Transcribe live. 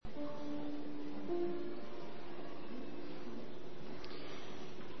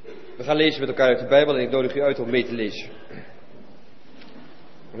We gaan lezen met elkaar uit de Bijbel en ik nodig u uit om mee te lezen.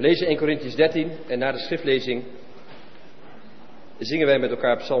 We lezen 1 Korintiërs 13 en na de schriftlezing zingen wij met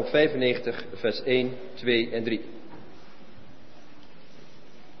elkaar Psalm 95, vers 1, 2 en 3.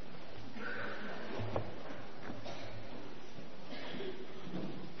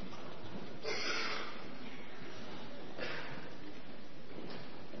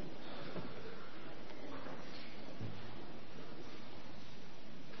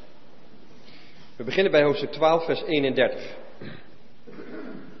 We beginnen bij hoofdstuk 12, vers 31.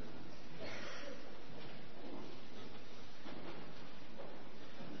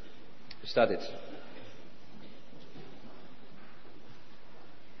 Er staat dit.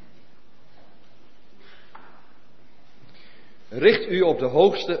 Richt u op de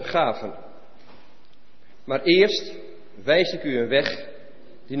hoogste gaven. Maar eerst wijs ik u een weg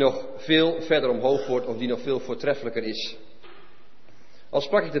die nog veel verder omhoog wordt of die nog veel voortreffelijker is. Al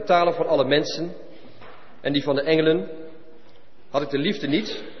sprak ik de talen van alle mensen en die van de engelen, had ik de liefde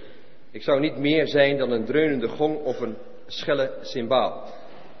niet, ik zou niet meer zijn dan een dreunende gong of een schelle cymbaal.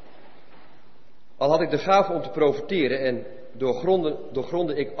 Al had ik de gave om te profeteren en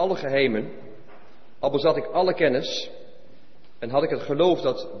doorgronde ik alle geheimen, al bezat ik alle kennis en had ik het geloof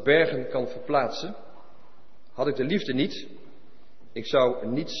dat bergen kan verplaatsen, had ik de liefde niet, ik zou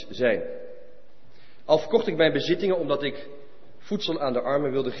niets zijn. Al verkocht ik mijn bezittingen omdat ik voedsel aan de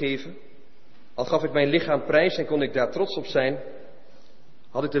armen wilde geven, al gaf ik mijn lichaam prijs en kon ik daar trots op zijn,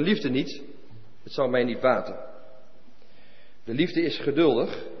 had ik de liefde niet, het zou mij niet baten. De liefde is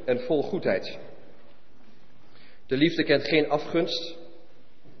geduldig en vol goedheid. De liefde kent geen afgunst,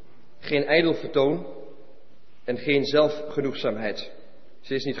 geen ijdel vertoon en geen zelfgenoegzaamheid.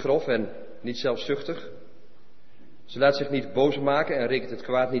 Ze is niet grof en niet zelfzuchtig. Ze laat zich niet boos maken en rekent het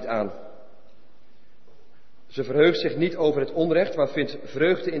kwaad niet aan. Ze verheugt zich niet over het onrecht, maar vindt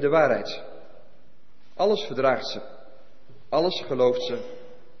vreugde in de waarheid. Alles verdraagt ze, alles gelooft ze,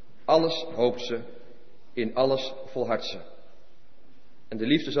 alles hoopt ze, in alles volhardt ze. En de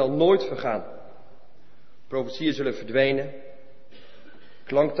liefde zal nooit vergaan. Profetieën zullen verdwijnen,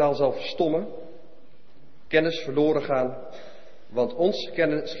 klanktaal zal verstommen, kennis verloren gaan, want ons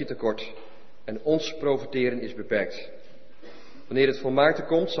kennen schiet tekort en ons profeteren is beperkt. Wanneer het volmaakte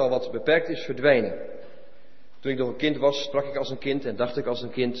komt, zal wat beperkt is verdwijnen. Toen ik nog een kind was, sprak ik als een kind en dacht ik als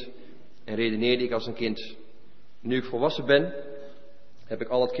een kind en redeneerde ik als een kind. Nu ik volwassen ben, heb ik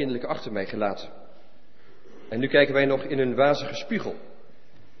al het kinderlijke achter mij gelaten. En nu kijken wij nog in een wazige spiegel.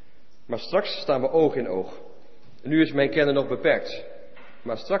 Maar straks staan we oog in oog. En nu is mijn kennen nog beperkt.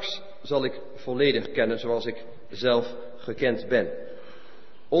 Maar straks zal ik volledig kennen zoals ik zelf gekend ben.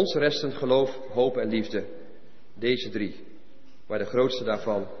 Ons resten geloof, hoop en liefde. Deze drie. Maar de grootste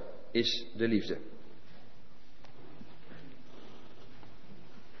daarvan is de liefde.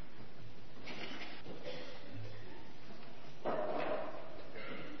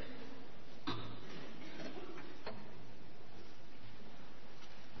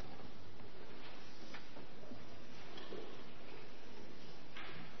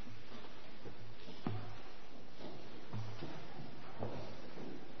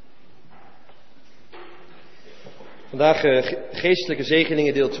 Vandaag geestelijke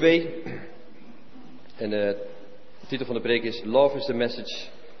zegeningen deel 2. En de titel van de preek is Love is the message.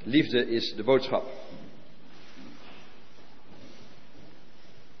 Liefde is de boodschap.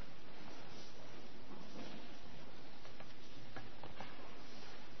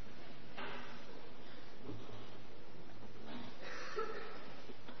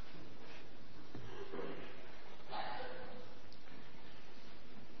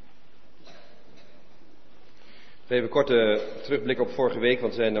 Even een korte terugblik op vorige week,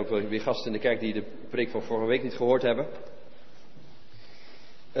 want er zijn ook wel weer gasten in de kerk die de preek van vorige week niet gehoord hebben.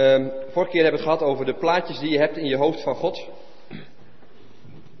 Vorige keer hebben we het gehad over de plaatjes die je hebt in je hoofd van God.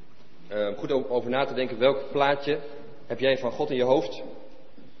 Goed over na te denken, welk plaatje heb jij van God in je hoofd?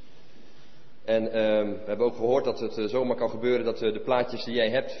 En we hebben ook gehoord dat het zomaar kan gebeuren dat de plaatjes die jij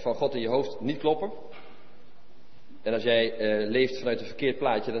hebt van God in je hoofd niet kloppen. En als jij leeft vanuit een verkeerd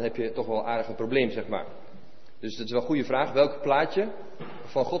plaatje, dan heb je toch wel aardig een probleem, zeg maar. Dus dat is wel een goede vraag. Welk plaatje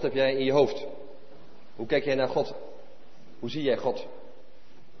van God heb jij in je hoofd? Hoe kijk jij naar God? Hoe zie jij God?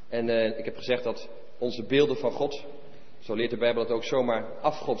 En ik heb gezegd dat onze beelden van God, zo leert de Bijbel dat ook, zomaar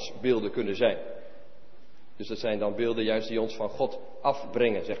afgodsbeelden kunnen zijn. Dus dat zijn dan beelden juist die ons van God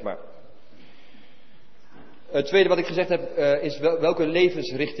afbrengen, zeg maar. Het tweede wat ik gezegd heb is welke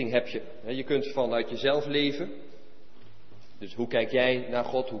levensrichting heb je? Je kunt vanuit jezelf leven. Dus hoe kijk jij naar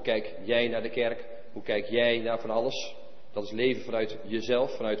God? Hoe kijk jij naar de kerk? Hoe kijk jij naar van alles? Dat is leven vanuit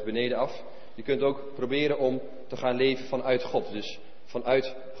jezelf, vanuit beneden af. Je kunt ook proberen om te gaan leven vanuit God. Dus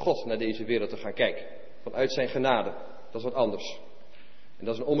vanuit God naar deze wereld te gaan kijken. Vanuit zijn genade. Dat is wat anders. En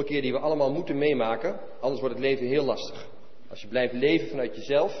dat is een ommekeer die we allemaal moeten meemaken. Anders wordt het leven heel lastig. Als je blijft leven vanuit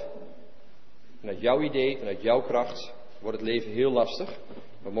jezelf, vanuit jouw idee, vanuit jouw kracht, wordt het leven heel lastig.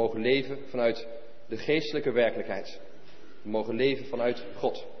 We mogen leven vanuit de geestelijke werkelijkheid. We mogen leven vanuit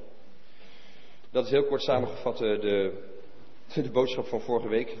God. Dat is heel kort samengevat de boodschap van vorige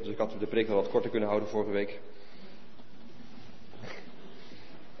week. Dus ik had de preek wel wat korter kunnen houden vorige week.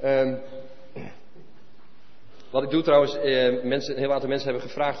 Wat ik doe trouwens, een heel aantal mensen hebben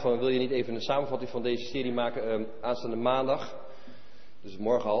gevraagd van, wil je niet even een samenvatting van deze serie maken aanstaande maandag? Dus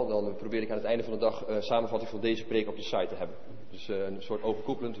morgen al, dan probeer ik aan het einde van de dag een samenvatting van deze preek op de site te hebben. Dus een soort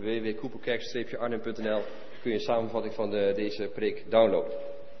overkoepelend, www.koepelkerk-arnhem.nl kun je een samenvatting van deze preek downloaden.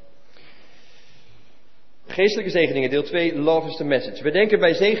 Geestelijke zegeningen, deel 2, Love is the Message. We denken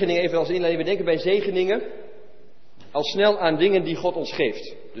bij zegeningen, even als inleiding, we denken bij zegeningen al snel aan dingen die God ons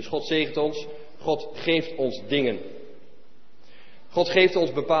geeft. Dus God zegent ons, God geeft ons dingen. God geeft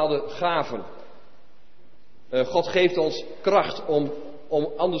ons bepaalde gaven. God geeft ons kracht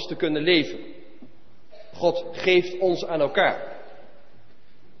om anders te kunnen leven. God geeft ons aan elkaar.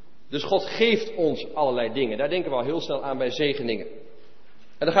 Dus God geeft ons allerlei dingen. Daar denken we al heel snel aan bij zegeningen.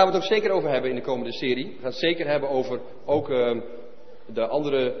 En daar gaan we het ook zeker over hebben in de komende serie. We gaan het zeker hebben over ook de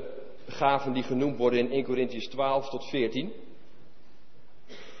andere gaven die genoemd worden in 1 Korintiërs 12 tot 14.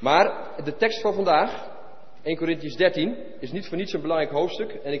 Maar de tekst van vandaag, 1 Korintiërs 13, is niet voor niets een belangrijk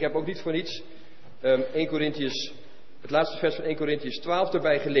hoofdstuk. En ik heb ook niet voor niets 1 Korintiërs, het laatste vers van 1 Korintiërs 12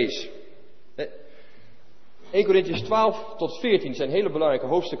 erbij gelezen. 1 Korintiërs 12 tot 14 zijn hele belangrijke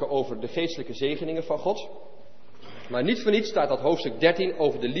hoofdstukken over de geestelijke zegeningen van God. Maar niet voor niets staat dat hoofdstuk 13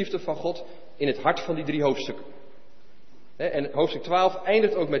 over de liefde van God in het hart van die 3 hoofdstukken. En hoofdstuk 12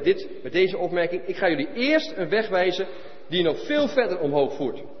 eindigt ook met deze opmerking. Ik ga jullie eerst een weg wijzen die nog veel verder omhoog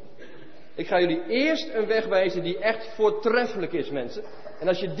voert. Ik ga jullie eerst een weg wijzen die echt voortreffelijk is, mensen. En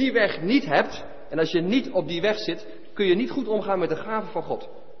als je die weg niet hebt, en als je niet op die weg zit, kun je niet goed omgaan met de gaven van God.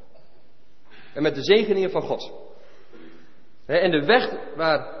 En met de zegeningen van God. En de weg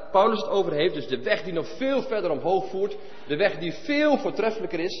waar Paulus het over heeft, dus de weg die nog veel verder omhoog voert, de weg die veel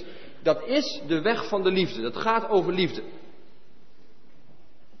voortreffelijker is, dat is de weg van de liefde. Dat gaat over liefde.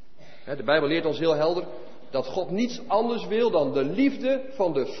 De Bijbel leert ons heel helder dat God niets anders wil dan de liefde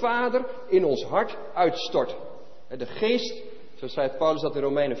van de Vader in ons hart uitstort. De geest, zo schrijft Paulus dat in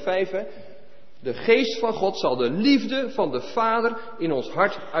Romeinen 5, de geest van God zal de liefde van de Vader in ons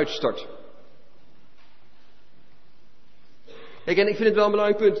hart uitstorten. Kijk, en ik vind het wel een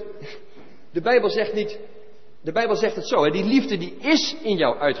belangrijk punt. De Bijbel zegt het zo, die liefde die is in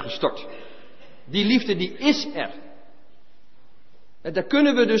jou uitgestort. Die liefde die is er. En daar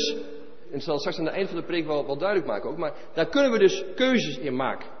kunnen we dus, en ik zal het straks aan het eind van de preek wel duidelijk maken ook, maar daar kunnen we dus keuzes in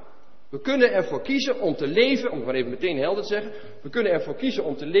maken. We kunnen ervoor kiezen om te leven, om het maar even meteen helder te zeggen, we kunnen ervoor kiezen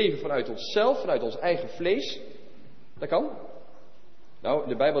om te leven vanuit onszelf, vanuit ons eigen vlees. Dat kan. Nou,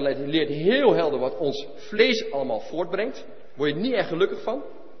 de Bijbel leert heel helder wat ons vlees allemaal voortbrengt. Word je er niet erg gelukkig van.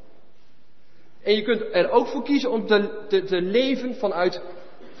 En je kunt er ook voor kiezen om te leven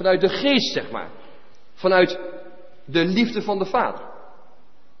vanuit de geest, zeg maar. Vanuit de liefde van de Vader.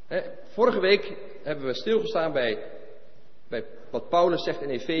 Vorige week hebben we stilgestaan bij wat Paulus zegt in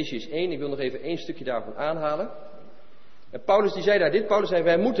Efesiërs 1. Ik wil nog even 1 stukje daarvan aanhalen. En Paulus die zei daar dit. Paulus zei,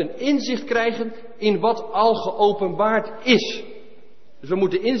 wij moeten inzicht krijgen in wat al geopenbaard is. Dus we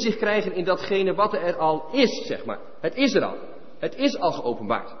moeten inzicht krijgen in datgene wat er al is, zeg maar. Het is er al. Het is al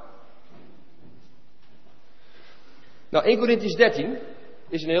geopenbaard. Nou, 1 Korintiërs 13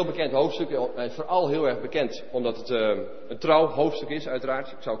 is een heel bekend hoofdstuk. Vooral heel erg bekend omdat het een trouw hoofdstuk is,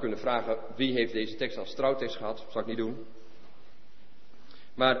 uiteraard. Ik zou kunnen vragen, wie heeft deze tekst als trouwtekst gehad? Dat zal ik niet doen.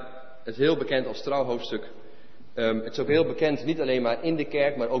 Maar het is heel bekend als trouwhoofdstuk. Het is ook heel bekend, niet alleen maar in de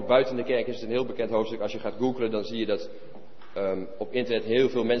kerk, maar ook buiten de kerk is het een heel bekend hoofdstuk. Als je gaat googlen, dan zie je dat op internet heel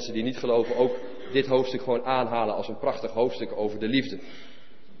veel mensen die niet geloven ook dit hoofdstuk gewoon aanhalen als een prachtig hoofdstuk over de liefde.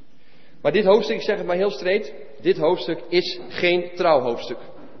 Maar dit hoofdstuk, ik zeg het maar heel straight, dit hoofdstuk is geen trouwhoofdstuk.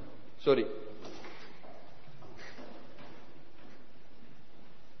 Sorry.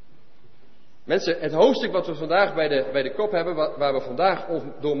 Mensen, het hoofdstuk wat we vandaag bij de kop hebben, waar we vandaag ons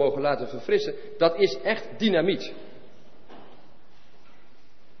door mogen laten verfrissen, dat is echt dynamiet.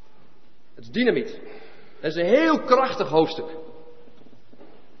 Het is dynamiet. Het is een heel krachtig hoofdstuk.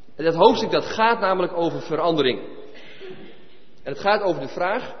 En dat hoofdstuk dat gaat namelijk over verandering. En het gaat over de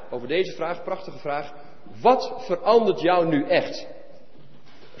vraag, over deze vraag, prachtige vraag. Wat verandert jou nu echt?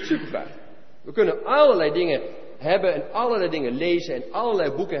 Supervraag. We kunnen allerlei dingen hebben en allerlei dingen lezen en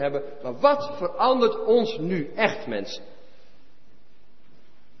allerlei boeken hebben. Maar wat verandert ons nu echt, mensen?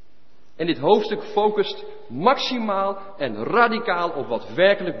 En dit hoofdstuk focust maximaal en radicaal op wat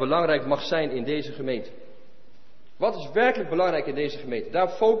werkelijk belangrijk mag zijn in deze gemeente. Wat is werkelijk belangrijk in deze gemeente? Daar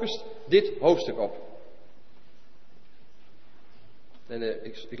focust dit hoofdstuk op. En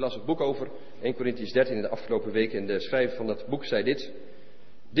ik las het boek over, 1 Korintiërs 13 in de afgelopen week. En de schrijver van dat boek zei dit.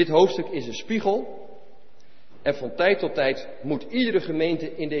 Dit hoofdstuk is een spiegel. En van tijd tot tijd moet iedere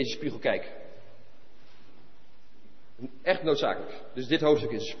gemeente in deze spiegel kijken. Echt noodzakelijk. Dus dit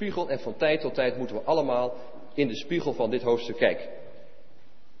hoofdstuk is een spiegel. En van tijd tot tijd moeten we allemaal in de spiegel van dit hoofdstuk kijken.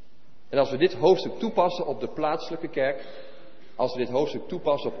 En als we dit hoofdstuk toepassen op de plaatselijke kerk. Als we dit hoofdstuk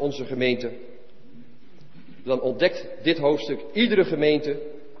toepassen op onze gemeente. Dan ontdekt dit hoofdstuk iedere gemeente,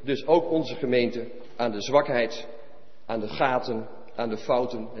 dus ook onze gemeente, aan de zwakheid, aan de gaten, aan de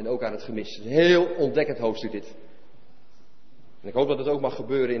fouten en ook aan het gemis. Het is een heel ontdekkend hoofdstuk dit. En ik hoop dat het ook mag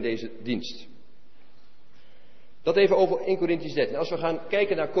gebeuren in deze dienst. Dat even over 1 Korintiërs 13. Als we gaan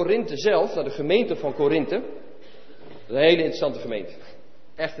kijken naar Korinthe zelf, naar de gemeente van Korinthe. Dat is een hele interessante gemeente.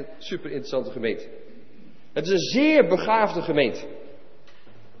 Echt een super interessante gemeente. Het is een zeer begaafde gemeente.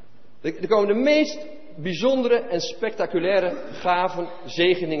 Er komen de meest bijzondere en spectaculaire gaven,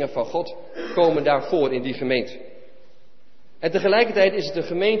 zegeningen van God komen daarvoor in die gemeente. En tegelijkertijd is het een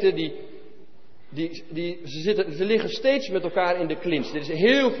gemeente ze liggen steeds met elkaar in de clinch. Er is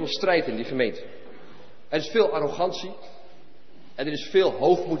heel veel strijd in die gemeente. Er is veel arrogantie. En er is veel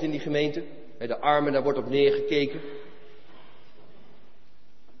hoogmoed in die gemeente. Bij de armen, daar wordt op neergekeken.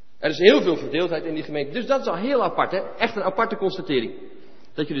 Er is heel veel verdeeldheid in die gemeente. Dus dat is al heel apart, hè? Echt een aparte constatering.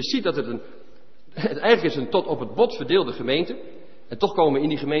 Dat je dus ziet dat het eigenlijk is een tot op het bot verdeelde gemeente. En toch komen in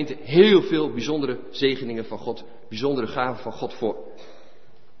die gemeente heel veel bijzondere zegeningen van God. Bijzondere gaven van God voor.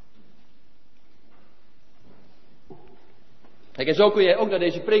 Kijk, en zo kun jij ook naar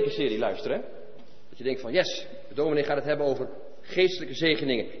deze prekenserie luisteren. Hè? Dat je denkt van, yes, de dominee gaat het hebben over geestelijke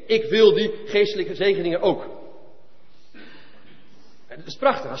zegeningen. Ik wil die geestelijke zegeningen ook. Het is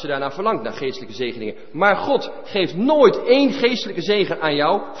prachtig als je daarnaar verlangt, naar geestelijke zegeningen. Maar God geeft nooit één geestelijke zegen aan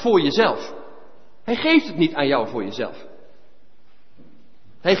jou voor jezelf. Hij geeft het niet aan jou voor jezelf.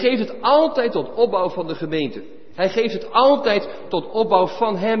 Hij geeft het altijd tot opbouw van de gemeente. Hij geeft het altijd tot opbouw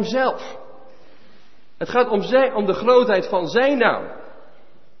van hemzelf. Het gaat om de grootheid van zijn naam.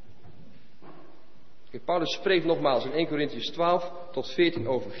 Paulus spreekt nogmaals in 1 Korintiërs 12 tot 14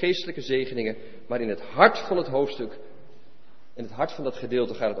 over geestelijke zegeningen. Maar in het hart van het hoofdstuk, in het hart van dat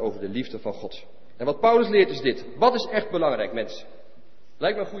gedeelte gaat het over de liefde van God. En wat Paulus leert is dit. Wat is echt belangrijk, mensen?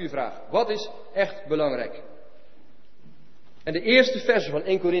 Lijkt me een goede vraag. Wat is echt belangrijk? En de eerste versen van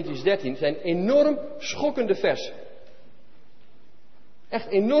 1 Korintiërs 13 zijn enorm schokkende versen. Echt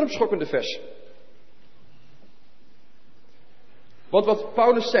enorm schokkende versen. Want wat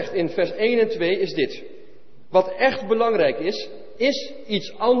Paulus zegt in vers 1 en 2 is dit. Wat echt belangrijk is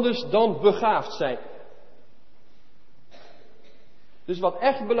iets anders dan begaafd zijn. Dus wat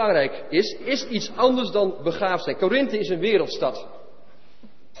echt belangrijk is iets anders dan begaafd zijn. Korinthe is een wereldstad.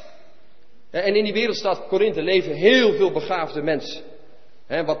 En in die wereldstad Korinthe leven heel veel begaafde mensen.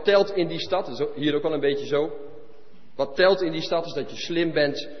 Wat telt in die stad, dat is hier ook al een beetje zo. Wat telt in die stad is dat je slim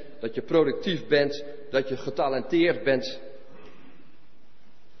bent, dat je productief bent, dat je getalenteerd bent.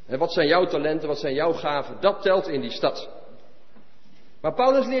 En wat zijn jouw talenten, wat zijn jouw gaven, dat telt in die stad. Maar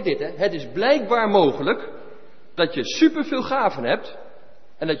Paulus leert dit, hè? Het is blijkbaar mogelijk dat je superveel gaven hebt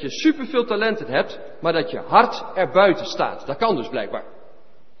en dat je superveel talenten hebt, maar dat je hart er buiten staat. Dat kan dus blijkbaar.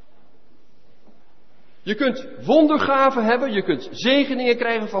 Je kunt wondergaven hebben, je kunt zegeningen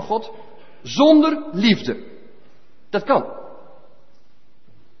krijgen van God, zonder liefde. Dat kan.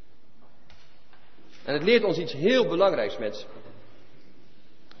 En het leert ons iets heel belangrijks, mensen.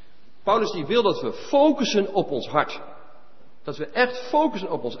 Paulus die wil dat we focussen op ons hart. Dat we echt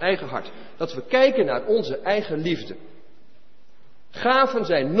focussen op ons eigen hart. Dat we kijken naar onze eigen liefde. Gaven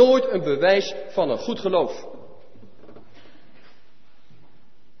zijn nooit een bewijs van een goed geloof.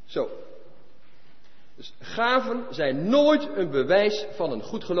 Zo. Dus gaven zijn nooit een bewijs van een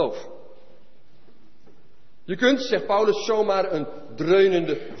goed geloof. Je kunt, zegt Paulus, zomaar een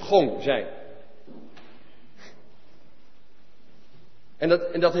dreunende gong zijn.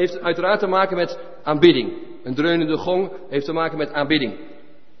 En dat heeft uiteraard te maken met aanbidding. Een dreunende gong heeft te maken met aanbidding.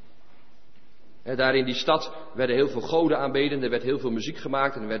 Daar in die stad werden heel veel goden aanbeden. Er werd heel veel muziek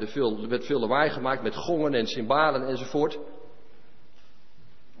gemaakt. En er werd veel lawaai gemaakt met gongen en cymbalen enzovoort.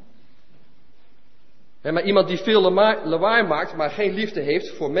 Maar iemand die veel lawaai maakt, maar geen liefde heeft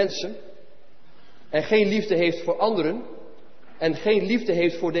voor mensen. En geen liefde heeft voor anderen. En geen liefde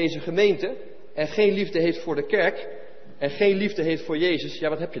heeft voor deze gemeente. En geen liefde heeft voor de kerk. En geen liefde heeft voor Jezus. Ja,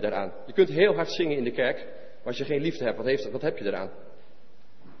 wat heb je daaraan? Je kunt heel hard zingen in de kerk. Maar als je geen liefde hebt, wat heb je daaraan?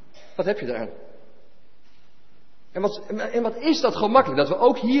 Wat heb je eraan? En wat is dat gemakkelijk, dat we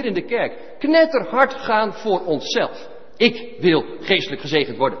ook hier in de kerk knetterhard gaan voor onszelf. Ik wil geestelijk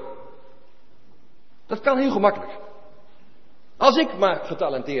gezegend worden. Dat kan heel gemakkelijk. Als ik maar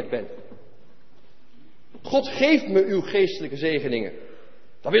getalenteerd ben. God geeft me uw geestelijke zegeningen.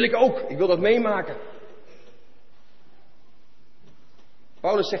 Dat wil ik ook. Ik wil dat meemaken.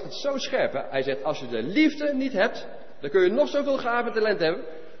 Paulus zegt het zo scherp. Hè? Hij zegt, als je de liefde niet hebt, dan kun je nog zoveel gaven en talent hebben.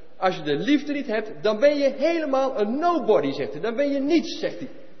 Als je de liefde niet hebt, dan ben je helemaal een nobody, zegt hij. Dan ben je niets, zegt hij.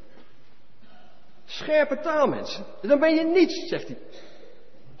 Scherpe taal, mensen. Dan ben je niets, zegt hij.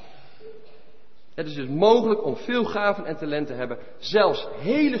 Het is dus mogelijk om veel gaven en talenten te hebben. Zelfs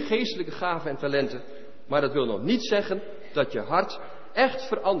hele geestelijke gaven en talenten. Maar dat wil nog niet zeggen dat je hart echt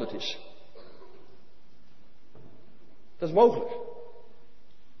veranderd is. Dat is mogelijk.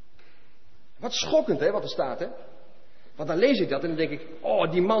 Wat schokkend, hè, wat er staat, hè. Want dan lees ik dat en dan denk ik,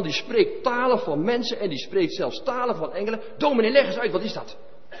 oh, die man die spreekt talen van mensen en die spreekt zelfs talen van engelen. Dominee, leg eens uit, wat is dat?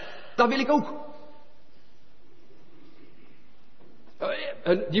 Dat wil ik ook.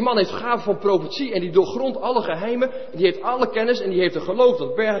 Die man heeft gaven van profetie en die doorgrondt alle geheimen. En die heeft alle kennis en die heeft een geloof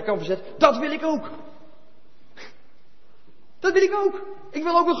dat bergen kan verzetten. Dat wil ik ook. Dat wil ik ook. Ik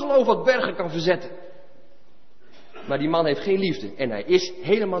wil ook een geloof dat bergen kan verzetten. Maar die man heeft geen liefde en hij is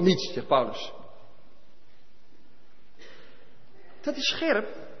helemaal niets, zegt Paulus. Dat is scherp.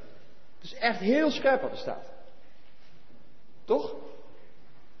 Dat is echt heel scherp wat er staat. Toch?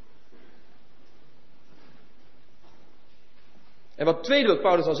 En wat tweede wat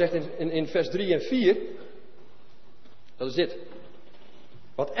Paulus dan zegt in vers 3 en 4. Dat is dit.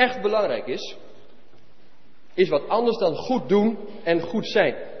 Wat echt belangrijk is wat anders dan goed doen en goed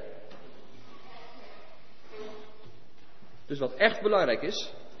zijn. Dus wat echt belangrijk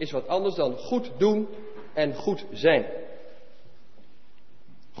is wat anders dan goed doen en goed zijn.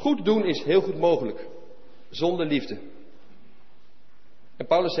 Goed doen is heel goed mogelijk, zonder liefde. En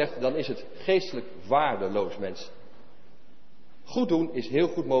Paulus zegt, dan is het geestelijk waardeloos, mensen. Goed doen is heel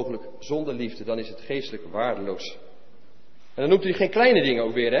goed mogelijk, zonder liefde, dan is het geestelijk waardeloos. En dan noemt hij geen kleine dingen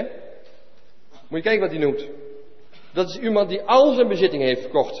ook weer, hè. Moet je kijken wat hij noemt. Dat is iemand die al zijn bezitting heeft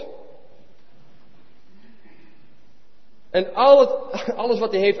verkocht. En alles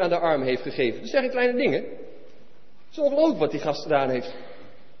wat hij heeft aan de armen heeft gegeven. Dat zijn geen kleine dingen. Het is ongelooflijk wat die gast gedaan heeft.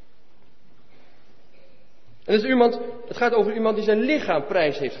 En het gaat over iemand die zijn lichaam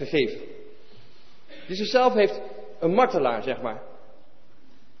prijs heeft gegeven. Die zichzelf heeft een martelaar, zeg maar.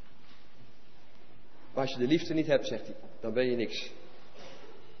 Maar als je de liefde niet hebt, zegt hij, dan ben je niks.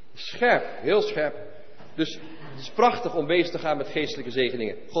 Scherp, heel scherp. Dus het is prachtig om bezig te gaan met geestelijke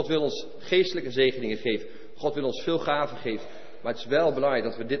zegeningen. God wil ons geestelijke zegeningen geven. God wil ons veel gaven geven. Maar het is wel belangrijk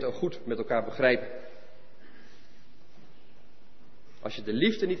dat we dit ook goed met elkaar begrijpen. Als je de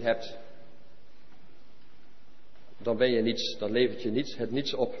liefde niet hebt, dan ben je niets. Dan levert je het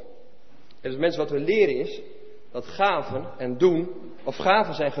niets op. En dus mensen, wat we leren is dat gaven en doen, of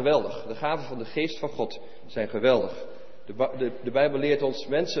gaven zijn geweldig. De gaven van de geest van God zijn geweldig. De Bijbel leert ons,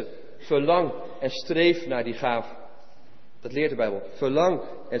 mensen, verlang en streef naar die gaven. Dat leert de Bijbel. Verlang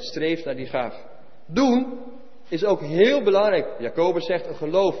en streef naar die gaven. Doen is ook heel belangrijk. Jacobus zegt, een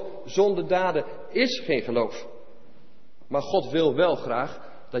geloof zonder daden is geen geloof. Maar God wil wel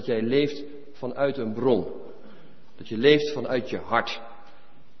graag dat jij leeft vanuit een bron. Dat je leeft vanuit je hart.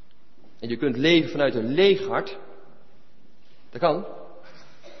 En je kunt leven vanuit een leeg hart. Dat kan.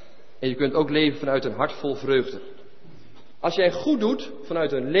 En je kunt ook leven vanuit een hart vol vreugde. Als jij goed doet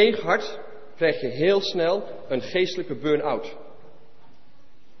vanuit een leeg hart, krijg je heel snel een geestelijke burn-out.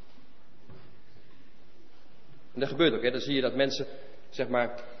 En dat gebeurt ook, hè. Dan zie je dat mensen, zeg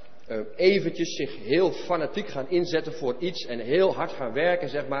maar, eventjes zich heel fanatiek gaan inzetten voor iets en heel hard gaan werken,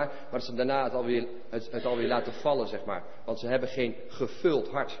 zeg maar dat ze daarna het alweer laten vallen, zeg maar. Want ze hebben geen gevuld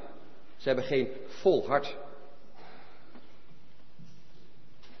hart. Ze hebben geen vol hart.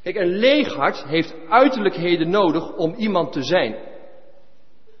 Kijk, een leeg hart heeft uiterlijkheden nodig om iemand te zijn.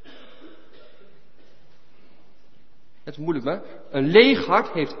 Het is moeilijk, maar een leeg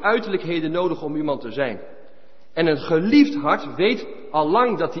hart heeft uiterlijkheden nodig om iemand te zijn. En een geliefd hart weet al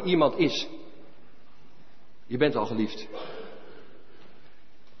lang dat hij iemand is. Je bent al geliefd.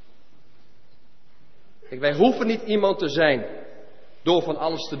 Kijk, wij hoeven niet iemand te zijn door van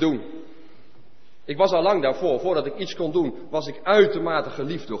alles te doen. Ik was al lang daarvoor, voordat ik iets kon doen, was ik uitermate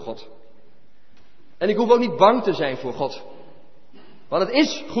geliefd door God. En ik hoef ook niet bang te zijn voor God. Want het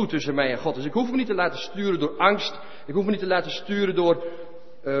is goed tussen mij en God. Dus ik hoef me niet te laten sturen door angst. Ik hoef me niet te laten sturen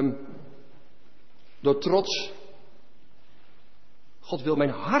door trots. God wil mijn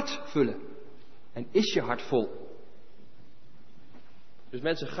hart vullen. En is je hart vol? Dus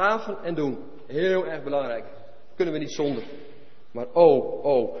mensen, gaven en doen. Heel erg belangrijk. Kunnen we niet zonder. Maar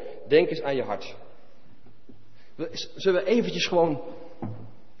denk eens aan je hart. Zullen we eventjes gewoon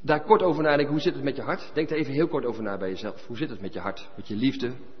daar kort over nadenken. Hoe zit het met je hart? Denk er even heel kort over na bij jezelf. Hoe zit het met je hart? Met je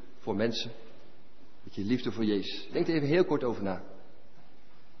liefde voor mensen? Met je liefde voor Jezus? Denk er even heel kort over na.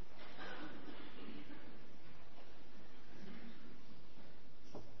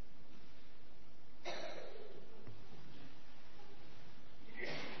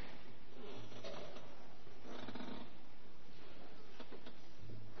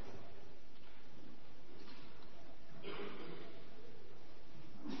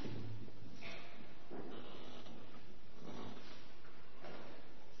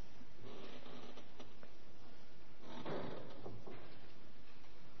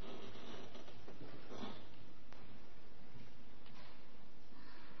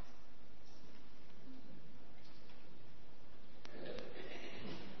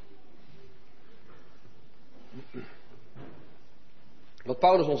 Wat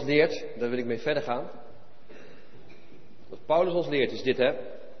Paulus ons leert, daar wil ik mee verder gaan. Wat Paulus ons leert is dit, hè.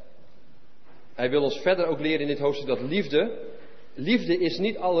 Hij wil ons verder ook leren in dit hoofdstuk dat liefde is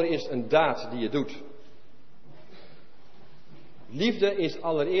niet allereerst een daad die je doet. Liefde is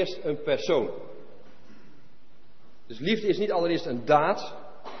allereerst een persoon. Dus liefde is niet allereerst een daad,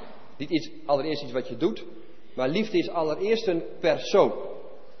 niet allereerst iets wat je doet, maar liefde is allereerst een persoon.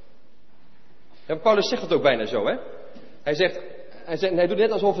 En Paulus zegt het ook bijna zo, hè. Hij doet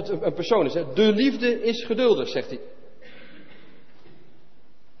net alsof het een persoon is. Hè? De liefde is geduldig, zegt hij.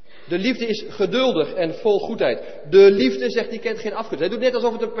 De liefde is geduldig en vol goedheid. De liefde, zegt hij, kent geen afgunst. Hij doet net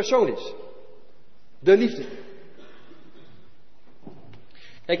alsof het een persoon is. De liefde.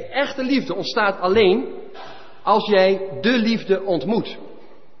 Kijk, echte liefde ontstaat alleen als jij de liefde ontmoet.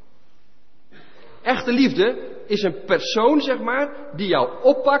 Echte liefde is een persoon, zeg maar, die jou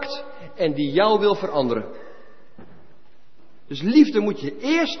oppakt en die jou wil veranderen. Dus liefde moet je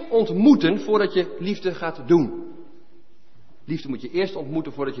eerst ontmoeten voordat je liefde gaat doen. Liefde moet je eerst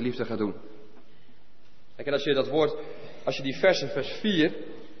ontmoeten voordat je liefde gaat doen. Kijk, en als je die versen, vers 4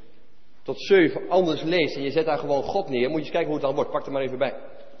 tot 7 anders leest en je zet daar gewoon God neer, moet je eens kijken hoe het dan wordt. Pak er maar even bij.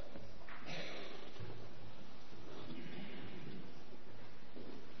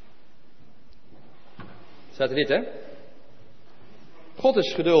 Staat er dit, hè? God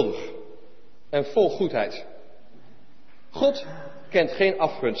is geduldig en vol goedheid. God kent geen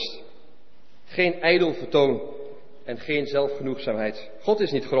afgunst, geen ijdel vertoon en geen zelfgenoegzaamheid. God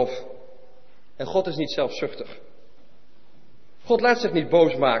is niet grof en God is niet zelfzuchtig. God laat zich niet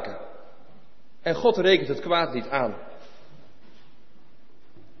boos maken en God rekent het kwaad niet aan.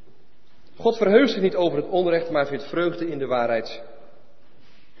 God verheugt zich niet over het onrecht, maar vindt vreugde in de waarheid.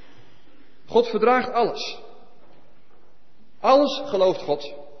 God verdraagt alles. Alles gelooft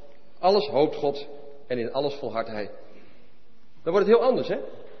God, alles hoopt God en in alles volhardt Hij. Dan wordt het heel anders, hè?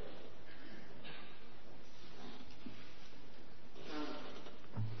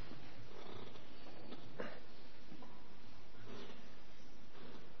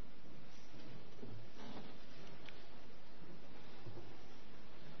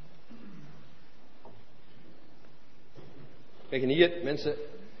 Kijk, en hier, mensen,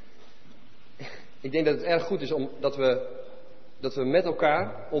 ik denk dat het erg goed is dat we met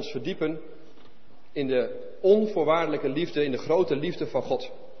elkaar ons verdiepen in de onvoorwaardelijke liefde, in de grote liefde van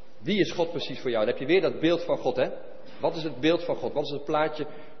God. Wie is God precies voor jou? Dan heb je weer dat beeld van God, hè? Wat is het beeld van God? Wat is het plaatje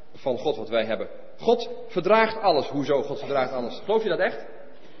van God wat wij hebben? God verdraagt alles. Hoezo God verdraagt alles? Geloof je dat echt?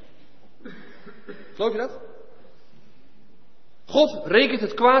 Geloof je dat? God rekent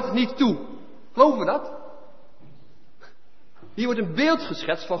het kwaad niet toe. Geloven we dat? Hier wordt een beeld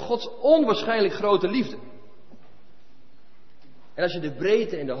geschetst van Gods onwaarschijnlijk grote liefde. En als je de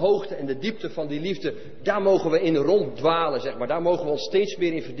breedte en de hoogte en de diepte van die liefde, daar mogen we in ronddwalen, zeg maar. Daar mogen we ons steeds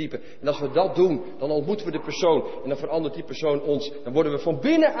meer in verdiepen. En als we dat doen, dan ontmoeten we de persoon. En dan verandert die persoon ons. Dan worden we van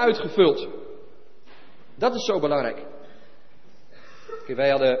binnen uitgevuld. Dat is zo belangrijk.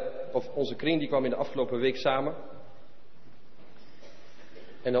 Kijk, onze kring die kwam in de afgelopen week samen.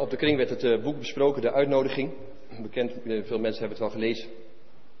 En op de kring werd het boek besproken, de uitnodiging. Bekend, veel mensen hebben het wel gelezen.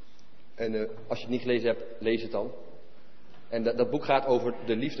 En als je het niet gelezen hebt, lees het dan. En dat boek gaat over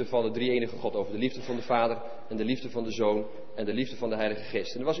de liefde van de drie-enige God. Over de liefde van de Vader en de liefde van de Zoon en de liefde van de Heilige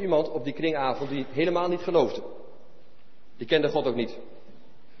Geest. En er was iemand op die kringavond die helemaal niet geloofde. Die kende God ook niet.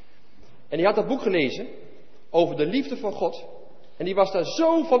 En die had dat boek gelezen over de liefde van God. En die was daar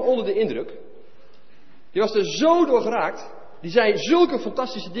zo van onder de indruk. Die was er zo door geraakt. Die zei zulke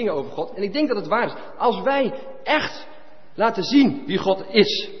fantastische dingen over God. En ik denk dat het waar is. Als wij echt laten zien wie God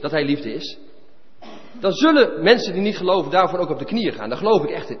is, dat Hij liefde is. dan zullen mensen die niet geloven daarvoor ook op de knieën gaan. Daar geloof ik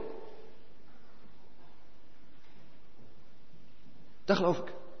echt in. Dat geloof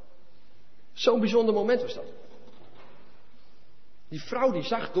ik. Zo'n bijzonder moment was dat. Die vrouw die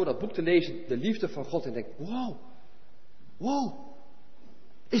zag door dat boek te lezen de liefde van God en denkt, wow,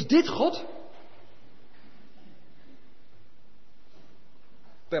 is dit God?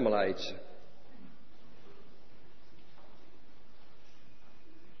 Pamela heet ze.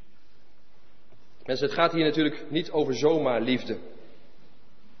 Mensen, het gaat hier natuurlijk niet over zomaar liefde.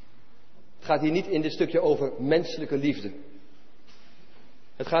 Het gaat hier niet in dit stukje over menselijke liefde.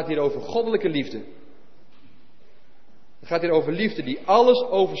 Het gaat hier over goddelijke liefde. Het gaat hier over liefde die alles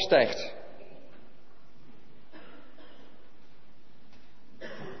overstijgt.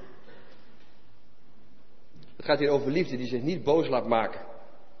 Het gaat hier over liefde die zich niet boos laat maken.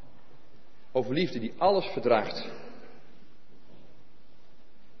 Over liefde die alles verdraagt.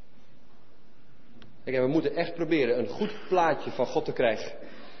 Kijk, en we moeten echt proberen een goed plaatje van God te krijgen.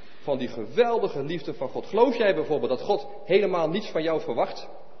 Van die geweldige liefde van God. Geloof jij bijvoorbeeld dat God helemaal niets van jou verwacht?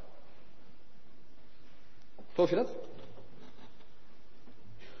 Geloof je dat?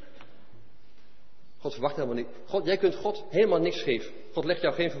 God verwacht helemaal niet. Jij kunt God helemaal niks geven. God legt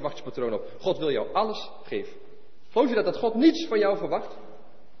jou geen verwachtingspatroon op. God wil jou alles geven. Geloof je dat God niets van jou verwacht?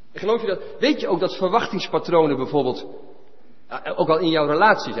 En geloof je dat? Weet je ook dat verwachtingspatronen bijvoorbeeld, ook al in jouw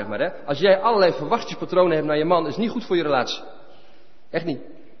relatie zeg maar, hè? Als jij allerlei verwachtingspatronen hebt naar je man, is het niet goed voor je relatie. Echt niet.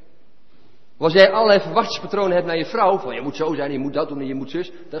 Of als jij allerlei verwachtingspatronen hebt naar je vrouw, van je moet zo zijn, je moet dat doen en je moet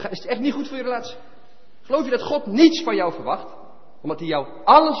zus, dan is het echt niet goed voor je relatie. Geloof je dat God niets van jou verwacht? Omdat hij jou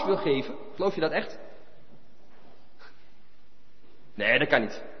alles wil geven? Geloof je dat echt? Nee, dat kan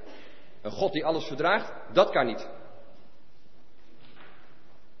niet. Een God die alles verdraagt, dat kan niet.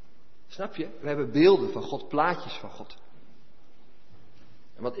 Snap je? We hebben beelden van God, plaatjes van God.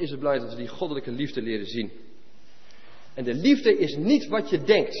 En wat is het belangrijk dat we die goddelijke liefde leren zien. En de liefde is niet wat je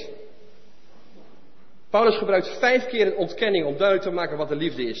denkt. Paulus gebruikt 5 keer een ontkenning om duidelijk te maken wat de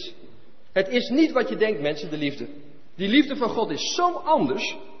liefde is. Het is niet wat je denkt, mensen, de liefde. Die liefde van God is zo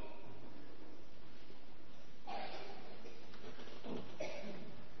anders.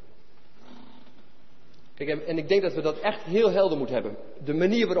 Kijk, en ik denk dat we dat echt heel helder moeten hebben. De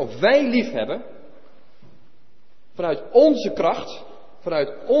manier waarop wij lief hebben, vanuit onze kracht,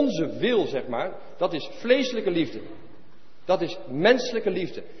 vanuit onze wil, zeg maar, dat is vleeselijke liefde. Dat is menselijke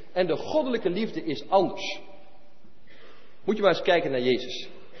liefde. En de goddelijke liefde is anders. Moet je maar eens kijken naar Jezus.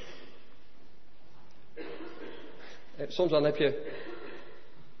 Soms dan heb je...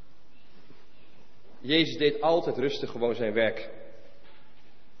 Jezus deed altijd rustig gewoon zijn werk.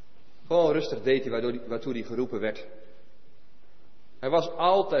 Gewoon rustig deed hij waartoe hij geroepen werd. Hij was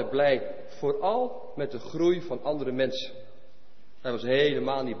altijd blij, vooral met de groei van andere mensen. Hij was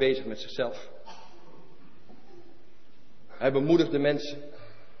helemaal niet bezig met zichzelf. Hij bemoedigde mensen.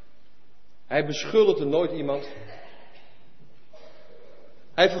 Hij beschuldigde nooit iemand.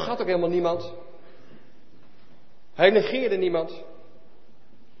 Hij vergat ook helemaal niemand. Hij negeerde niemand.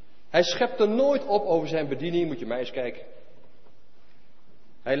 Hij schepte nooit op over zijn bediening, moet je mij eens kijken.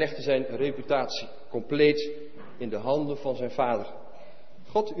 Hij legde zijn reputatie compleet in de handen van zijn vader.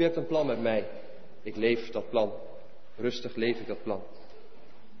 God, u hebt een plan met mij. Ik leef dat plan. Rustig leef ik dat plan.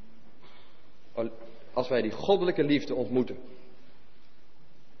 Als wij die goddelijke liefde ontmoeten.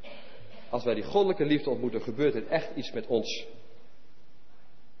 Als wij die goddelijke liefde ontmoeten, gebeurt er echt iets met ons.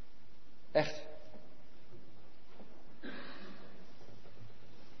 Echt.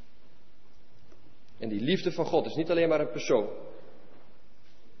 En die liefde van God is niet alleen maar een persoon.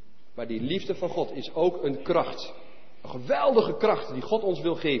 Maar die liefde van God is ook een kracht. Een geweldige kracht die God ons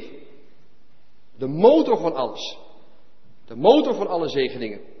wil geven. De motor van alles. De motor van alle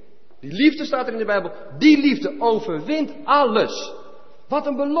zegeningen. Die liefde staat er in de Bijbel. Die liefde overwint alles. Wat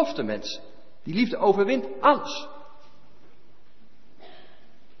een belofte, mensen. Die liefde overwint alles.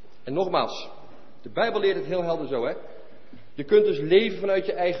 En nogmaals, de Bijbel leert het heel helder zo, hè. Je kunt dus leven vanuit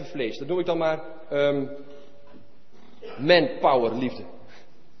je eigen vlees. Dat noem ik dan maar manpower liefde.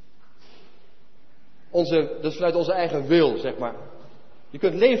 Dat is vanuit onze eigen wil, zeg maar. Je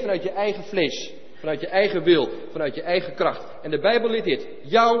kunt leven vanuit je eigen vlees. Vanuit je eigen wil. Vanuit je eigen kracht. En de Bijbel leert dit.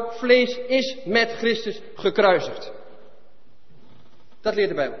 Jouw vlees is met Christus gekruisigd. Dat leert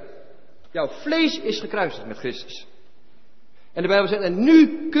de Bijbel. Jouw vlees is gekruisigd met Christus. En de Bijbel zegt, en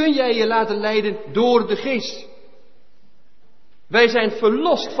nu kun jij je laten leiden door de geest. Wij zijn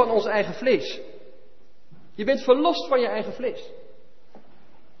verlost van ons eigen vlees. Je bent verlost van je eigen vlees.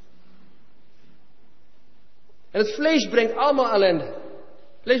 En het vlees brengt allemaal ellende.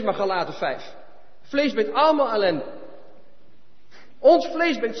 Lees maar Galaten 5. Vlees brengt allemaal ellende. Ons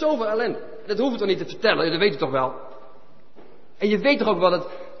vlees brengt zoveel ellende. dat hoef je toch niet te vertellen, dat weet je toch wel. En je weet toch ook wel dat,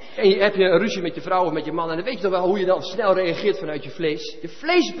 heb je een ruzie met je vrouw of met je man, en dan weet je toch wel hoe je dan snel reageert vanuit je vlees. Je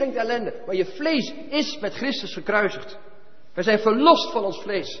vlees brengt ellende, maar je vlees is met Christus gekruisigd. Wij zijn verlost van ons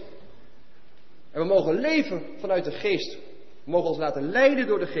vlees. En we mogen leven vanuit de geest. We mogen ons laten leiden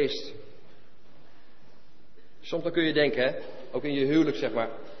door de geest. Soms dan kun je denken, hè, ook in je huwelijk zeg maar.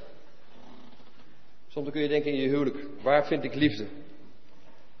 Soms dan kun je denken in je huwelijk, waar vind ik liefde?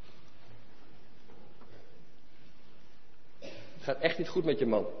 Het gaat echt niet goed met je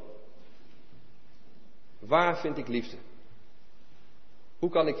man. Waar vind ik liefde? Hoe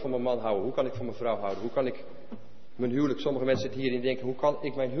kan ik van mijn man houden? Hoe kan ik van mijn vrouw houden? Hoe kan ik mijn huwelijk, sommige mensen zitten hierin denken, hoe kan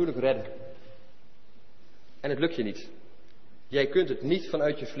ik mijn huwelijk redden? En het lukt je niet. Jij kunt het niet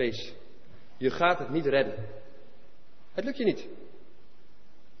vanuit je vlees. Je gaat het niet redden. Het lukt je niet.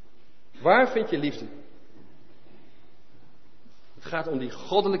 Waar vind je liefde? Het gaat om die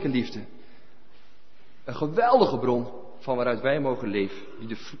goddelijke liefde. Een geweldige bron van waaruit wij mogen leven.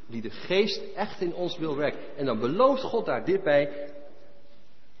 Die de geest echt in ons wil werken. En dan belooft God daar dit bij.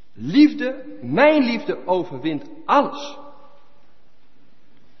 Liefde, mijn liefde overwint alles.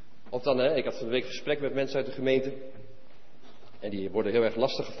 Of dan, ik had van de week een gesprek met mensen uit de gemeente. En die worden heel erg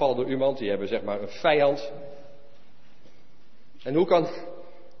lastig gevallen door iemand. Die hebben zeg maar een vijand. En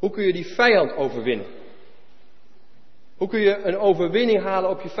hoe kun je die vijand overwinnen? Hoe kun je een overwinning halen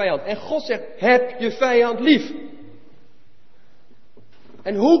op je vijand? En God zegt, heb je vijand lief.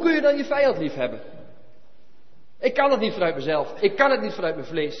 En hoe kun je dan je vijand lief hebben? Ik kan het niet vanuit mezelf. Ik kan het niet vanuit mijn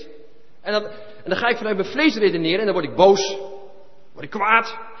vlees. En dan ga ik vanuit mijn vlees redeneren en dan word ik boos. Word ik kwaad.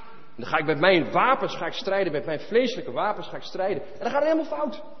 En dan ga ik met mijn wapens strijden. Met mijn vleeselijke wapens ga ik strijden. En dan gaat het helemaal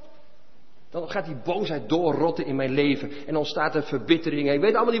fout. Dan gaat die boosheid doorrotten in mijn leven. En dan ontstaat er verbittering. En je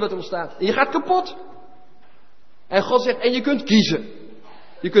weet allemaal niet wat er ontstaat. En je gaat kapot. En God zegt, en je kunt kiezen.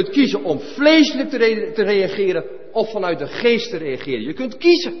 Je kunt kiezen om vleeselijk te reageren of vanuit de geest te reageren. Je kunt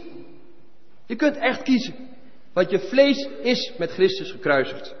kiezen. Je kunt echt kiezen. Want je vlees is met Christus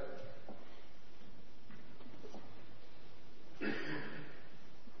gekruisigd.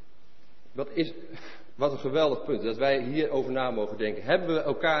 Wat een geweldig punt, dat wij hierover na mogen denken. Hebben we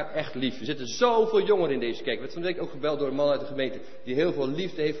elkaar echt lief? Er zitten zoveel jongeren in deze kerk. Ik werd van de week ook gebeld door een man uit de gemeente die heel veel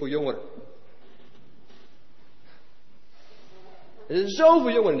liefde heeft voor jongeren. Er zijn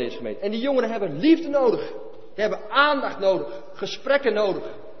zoveel jongeren in deze gemeente. En die jongeren hebben liefde nodig. Die hebben aandacht nodig. Gesprekken nodig.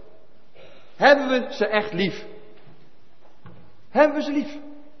 Hebben we ze echt lief? Hebben we ze lief?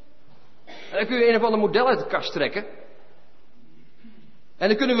 En dan kun je een of ander model uit de kast trekken. En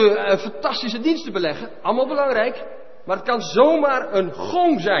dan kunnen we fantastische diensten beleggen. Allemaal belangrijk. Maar het kan zomaar een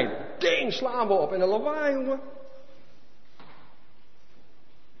gong zijn. Ding, slaan we op. En een lawaai, jongen.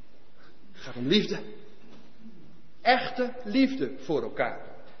 Het gaat om liefde. Echte liefde voor elkaar.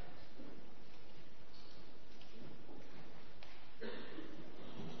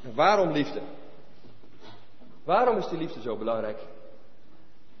 En waarom liefde? Waarom is die liefde zo belangrijk?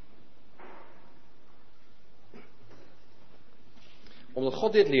 Omdat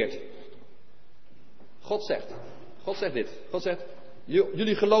God dit leert. God zegt dit. God zegt,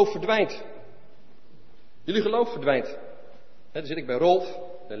 jullie geloof verdwijnt. Jullie geloof verdwijnt. Dan zit ik bij Rolf,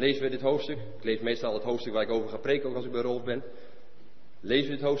 dan lezen we dit hoofdstuk. Ik lees meestal het hoofdstuk waar ik over ga preken, ook als ik bij Rolf ben. Lezen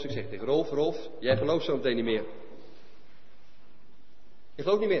we dit hoofdstuk, zeg ik tegen Rolf, jij gelooft zo meteen niet meer. Je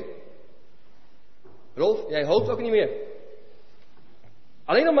gelooft niet meer. Rolf, jij hoopt ook niet meer.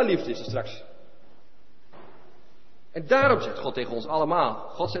 Alleen nog maar liefde is er straks. En daarom zegt God tegen ons allemaal.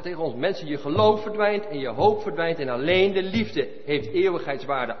 God zegt tegen ons, mensen, je geloof verdwijnt en je hoop verdwijnt en alleen de liefde heeft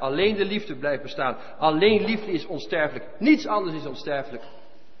eeuwigheidswaarde. Alleen de liefde blijft bestaan. Alleen liefde is onsterfelijk. Niets anders is onsterfelijk.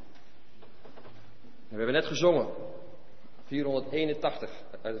 En we hebben net gezongen. 481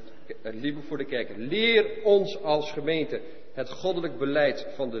 uit het liedboek voor de kerk. Leer ons als gemeente het goddelijk beleid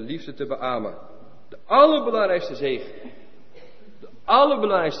van de liefde te beamen. De allerbelangrijkste zegen. De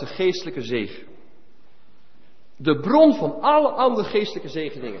allerbelangrijkste geestelijke zegen. De bron van alle andere geestelijke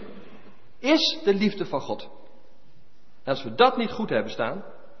zegeningen is de liefde van God. En als we dat niet goed hebben staan,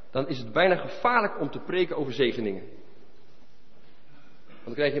 dan is het bijna gevaarlijk om te preken over zegeningen. Want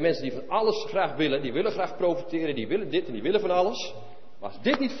dan krijg je mensen die van alles graag willen, die willen graag profiteren, die willen dit en die willen van alles. Maar als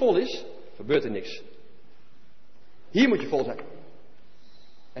dit niet vol is, gebeurt er niks. Hier moet je vol zijn.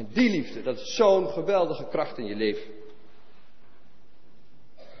 En die liefde, dat is zo'n geweldige kracht in je leven.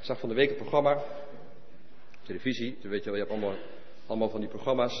 Ik zag van de week een programma. Televisie, toen weet je wel, je hebt allemaal van die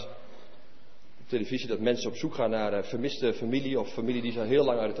programma's op televisie dat mensen op zoek gaan naar vermiste familie of familie die zo heel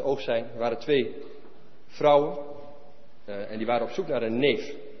lang uit het oog zijn. Er waren 2 vrouwen en die waren op zoek naar een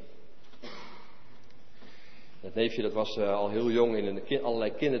neef. Dat neefje dat was al heel jong in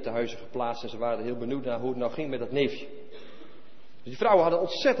allerlei kindertehuizen geplaatst en ze waren heel benieuwd naar hoe het nou ging met dat neefje. Dus die vrouwen hadden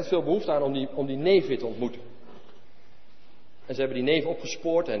ontzettend veel behoefte aan om die neef weer te ontmoeten. En ze hebben die neef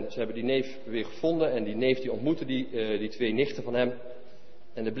opgespoord en ze hebben die neef weer gevonden en die neef die ontmoette die twee nichten van hem.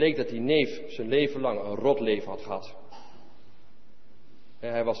 En er bleek dat die neef zijn leven lang een rot leven had gehad.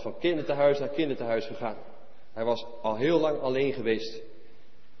 En hij was van kindertehuis naar kindertehuis gegaan. Hij was al heel lang alleen geweest.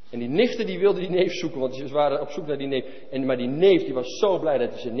 En die nichten die wilden die neef zoeken, want ze waren op zoek naar die neef. Maar die neef die was zo blij dat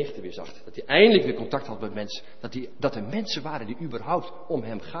hij zijn nichten weer zag. Dat hij eindelijk weer contact had met mensen. Dat er mensen waren die überhaupt om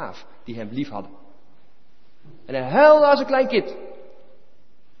hem gaven, die hem lief hadden. En hij huilde als een klein kind.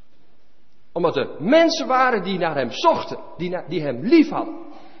 Omdat er mensen waren die naar hem zochten, die hem lief hadden.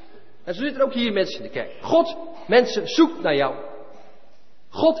 En zo zitten er ook hier mensen in de kerk. God, mensen, zoekt naar jou.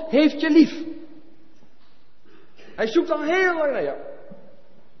 God heeft je lief. Hij zoekt al heel lang naar jou.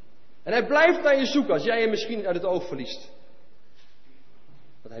 En hij blijft naar je zoeken als jij hem misschien uit het oog verliest.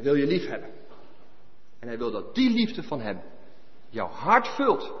 Want hij wil je lief hebben. En hij wil dat die liefde van hem jouw hart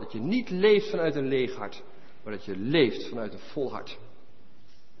vult. Dat je niet leeft vanuit een leeg hart, maar dat je leeft vanuit een vol hart.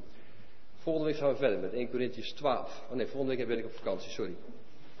 Volgende week gaan we verder met 1 Korintiërs 12. Oh nee, volgende week ben ik op vakantie, sorry.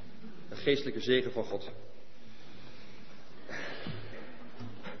 Een geestelijke zegen van God.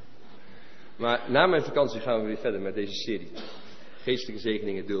 Maar na mijn vakantie gaan we weer verder met deze serie. Geestelijke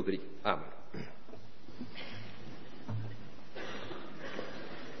zegeningen deel 3. Amen.